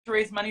to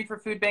raise money for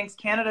Food Banks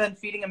Canada and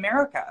Feeding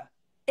America.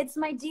 It's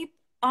my deep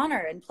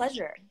honor and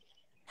pleasure.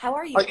 How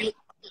are you?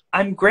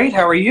 I'm great.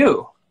 How are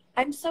you?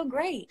 I'm so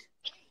great.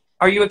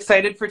 Are you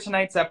excited for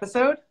tonight's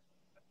episode?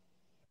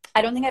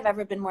 I don't think I've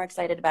ever been more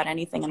excited about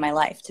anything in my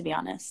life, to be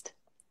honest.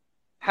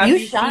 You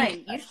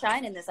shine. You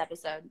shine in this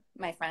episode,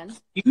 my friend.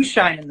 You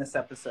shine in this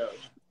episode.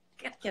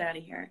 Get out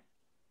of here.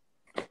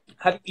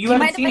 Do you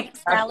mind if I eat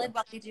salad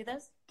while we do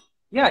this?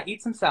 Yeah,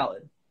 eat some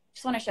salad.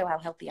 Just want to show how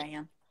healthy I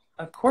am.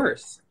 Of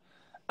course.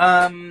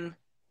 Do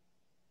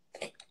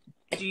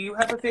you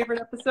have a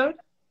favorite episode?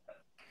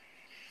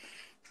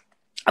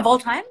 Of all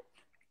time?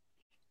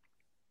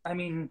 I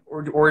mean,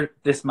 or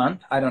this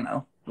month. I don't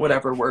know.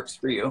 Whatever works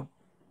for you.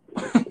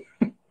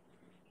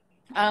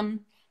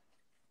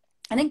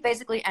 I think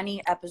basically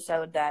any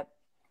episode that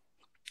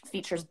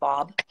features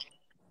Bob.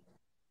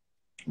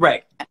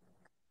 Right.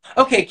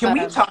 Okay, can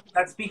we talk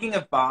about, speaking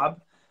of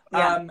Bob,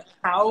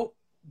 how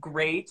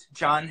great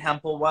John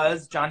Hempel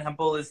was? John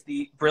Hempel is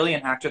the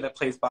brilliant actor that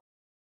plays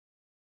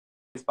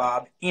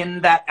Bob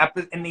in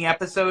the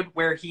episode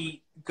where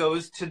he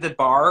goes to the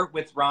bar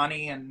with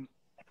Ronnie and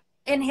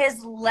in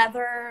his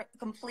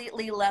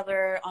completely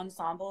leather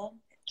ensemble,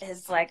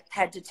 his like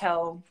head to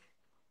toe.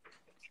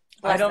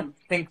 I don't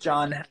think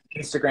John has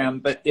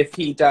Instagram, but if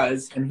he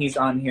does and he's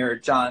on here,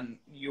 John,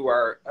 you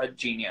are a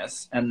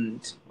genius,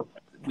 and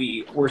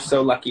we're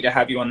so lucky to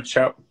have you on the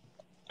show.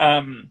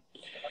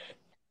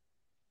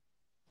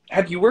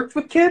 Have you worked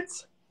with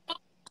kids?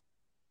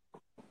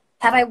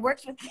 Have I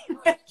worked with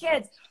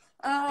kids?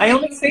 I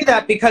only say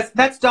that because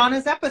that's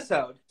Donna's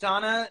episode.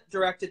 Donna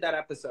directed that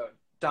episode.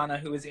 Donna,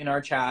 who is in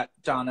our chat.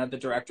 Donna, the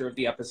director of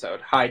the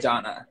episode. Hi,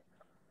 Donna.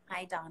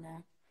 Hi,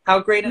 Donna. How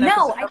great an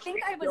episode. No, I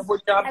think I was...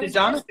 What job did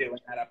Donna do in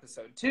that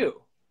episode,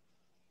 too?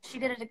 She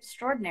did an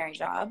extraordinary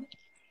job.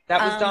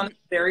 That was Donna's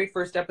very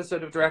first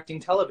episode of directing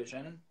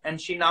television,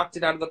 and she knocked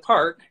it out of the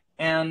park.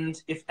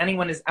 And if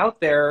anyone is out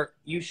there,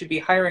 you should be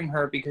hiring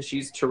her because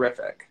she's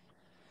terrific.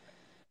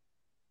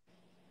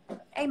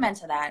 Amen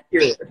to that.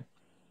 Period.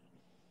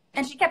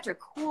 And she kept her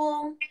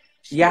cool.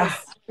 She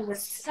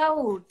was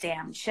so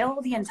damn chill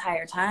the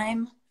entire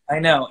time. I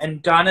know.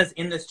 And Donna's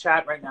in this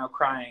chat right now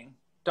crying.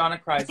 Donna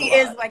cries she a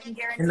is, lot. I can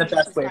guarantee. In the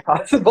best way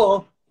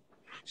possible.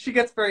 She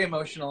gets very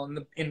emotional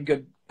in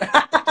good.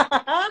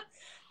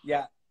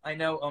 Yeah, I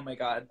know. Oh my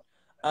God.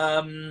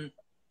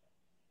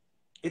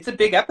 It's a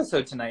big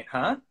episode tonight,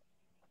 huh?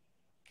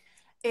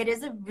 It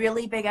is a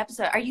really big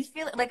episode. Are you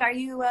feeling like,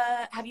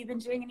 have you been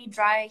doing any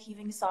dry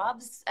heaving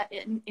sobs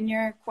in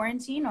your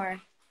quarantine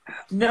or?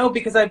 No,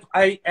 because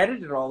I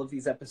edited all of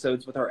these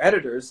episodes with our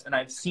editors, and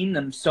I've seen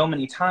them so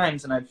many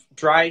times, and I've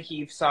dry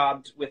heave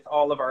sobbed with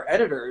all of our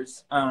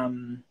editors,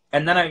 and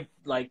then I've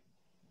like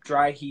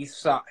dry heave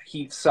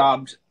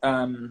sobbed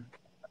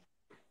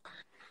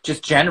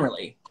just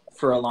generally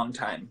for a long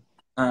time.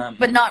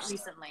 But not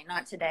recently,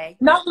 not today.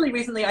 Not really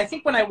recently. I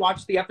think when I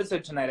watch the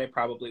episode tonight, I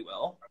probably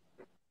will.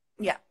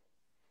 Yeah,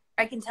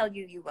 I can tell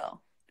you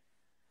will.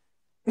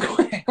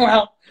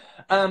 Well,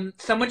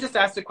 someone just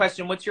asked a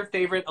question. What's your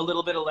favorite A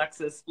Little Bit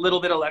Alexis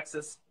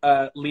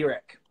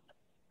lyric?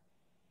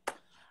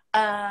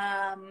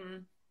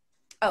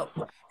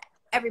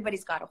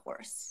 Everybody's Got a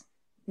Horse.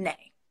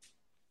 Nay.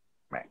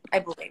 Right. I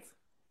believe.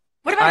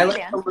 What about you,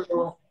 Dan?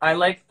 I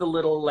like the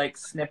little like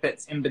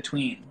snippets in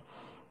between.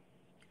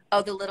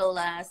 Oh, the little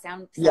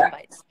sound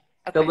bites.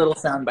 Okay. The little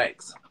sound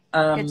bites.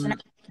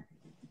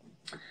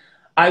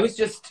 I was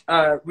just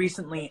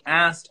recently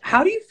asked,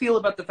 how do you feel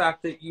about the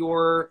fact that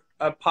you're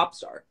a pop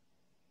star?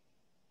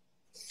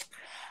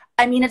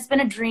 I mean, it's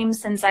been a dream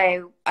since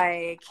I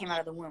came out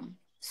of the womb.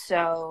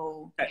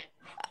 So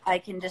I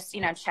can just,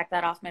 check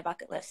that off my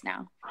bucket list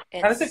now.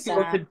 How does it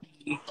feel to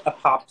be a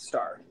pop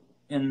star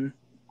in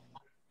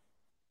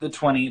the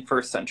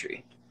 21st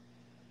century?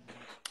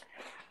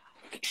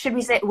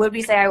 Would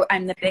we say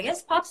I'm the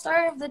biggest pop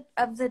star of the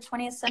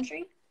 20th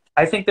century?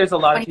 I think there's a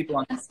lot of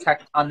people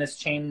on this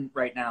chain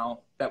right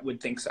now that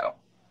would think so.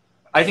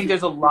 I think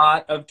there's a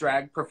lot of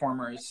drag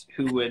performers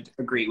who would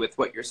agree with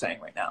what you're saying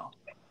right now.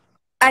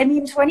 I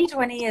mean,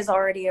 2020 is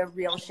already a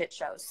real shit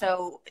show.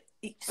 So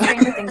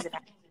stranger things have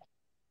happened.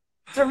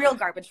 It's a real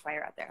garbage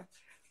fire out there.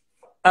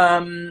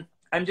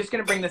 I'm just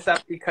going to bring this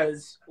up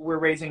because we're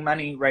raising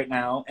money right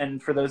now.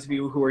 And for those of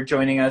you who are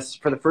joining us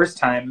for the first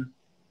time,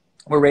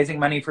 we're raising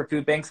money for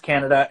Food Banks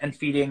Canada and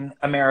Feeding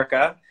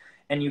America.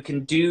 And you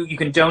can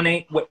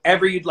donate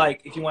whatever you'd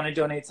like. If you want to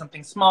donate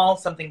something small,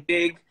 something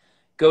big,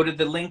 go to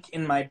the link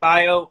in my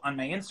bio on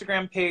my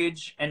Instagram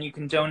page, and you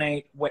can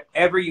donate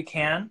whatever you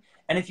can.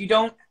 And if you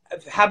don't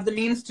have the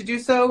means to do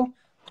so,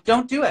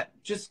 don't do it.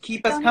 Just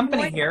keep us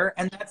company here,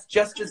 and that's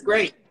just as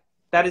great.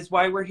 That is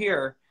why we're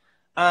here.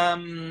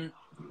 Do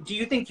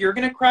you think you're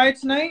going to cry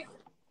tonight?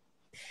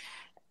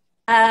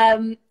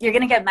 You're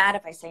going to get mad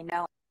if I say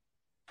no.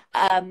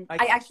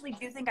 I actually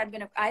do think I've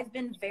been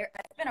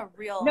a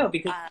real emo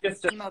baby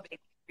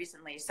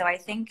recently. So I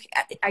think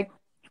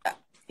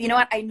you know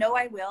what? I know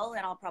I will,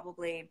 and I'll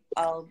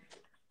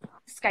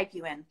Skype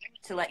you in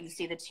to let you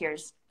see the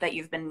tears that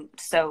you've been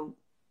so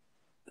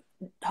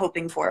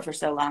hoping for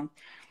so long.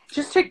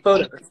 Just take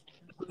photos.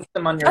 Put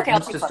them on your okay,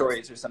 Insta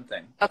stories or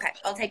something. Okay,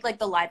 I'll take like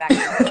the live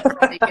action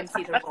so you can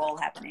see the roll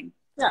happening.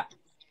 Yeah.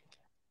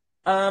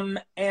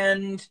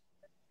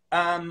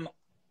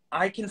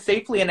 I can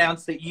safely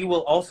announce that you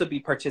will also be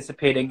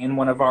participating in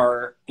one of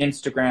our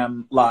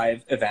Instagram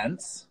live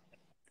events.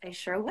 I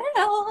sure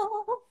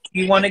will.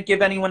 You want to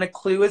give anyone a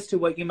clue as to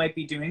what you might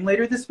be doing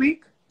later this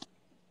week?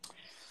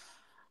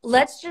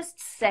 Let's just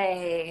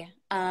say,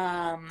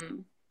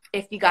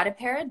 if you got a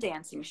pair of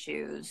dancing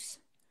shoes,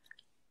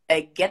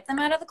 get them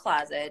out of the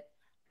closet,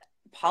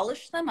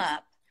 polish them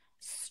up,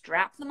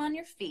 strap them on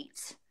your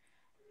feet,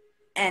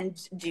 and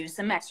do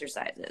some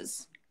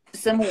exercises,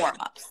 some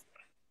warm-ups.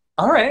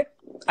 All right.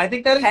 I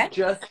think that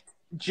is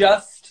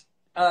just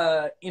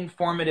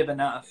informative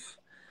enough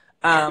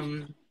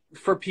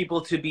for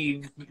people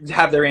to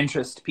have their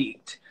interest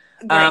piqued.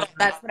 Great.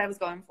 That's what I was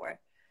going for.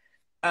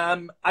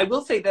 I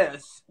will say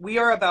this. We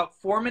are about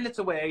 4 minutes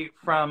away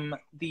from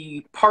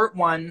the part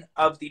 1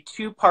 of the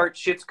 2-part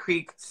Schitt's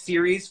Creek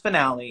series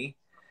finale.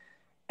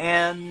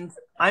 And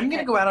I'm going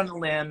to go out on a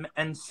limb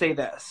and say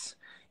this.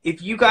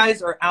 If you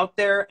guys are out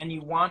there and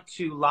you want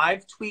to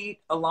live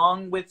tweet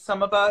along with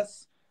some of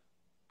us,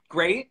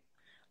 great.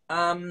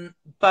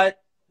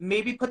 But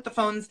maybe put the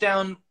phones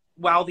down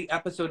while the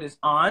episode is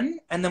on,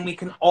 and then we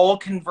can all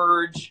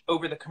converge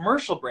over the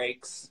commercial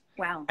breaks.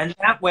 Wow. And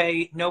that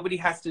way nobody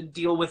has to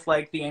deal with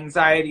like the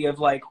anxiety of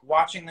like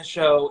watching the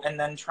show and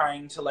then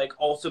trying to like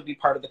also be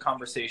part of the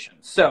conversation.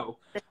 So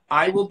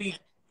I will be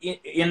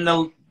in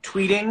the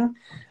tweeting.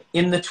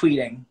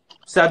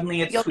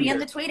 Suddenly it's You'll tweeter. be in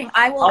the tweeting.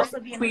 I will also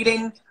be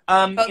tweeting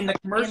in the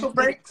commercial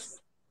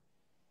breaks.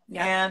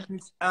 Yeah.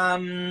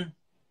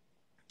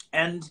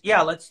 And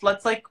yeah, let's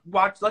like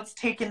watch. Let's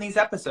take in these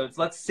episodes.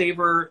 Let's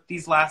savor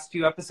these last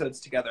few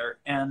episodes together.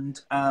 And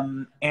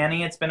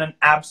Annie, it's been an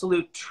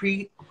absolute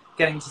treat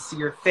getting to see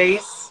your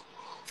face.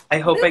 I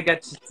hope I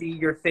get to see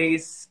your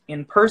face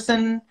in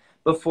person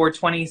before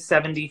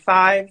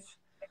 2075.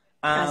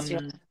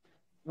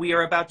 We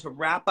are about to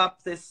wrap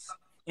up this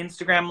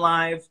Instagram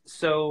live.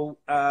 So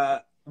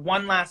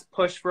one last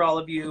push for all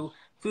of you.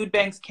 Food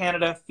Banks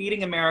Canada,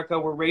 Feeding America.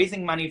 We're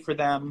raising money for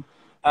them.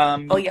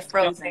 You're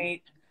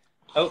frozen.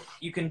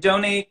 You can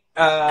donate.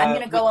 I'm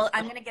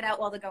gonna get out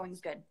while the going's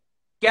good.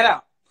 Get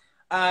out.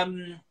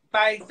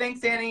 Bye.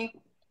 Thanks, Annie.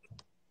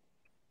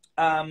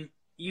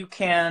 You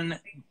can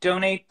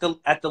donate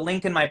at the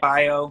link in my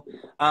bio.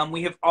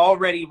 We have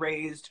already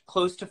raised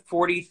close to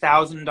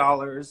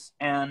 $40,000,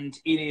 and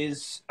it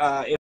is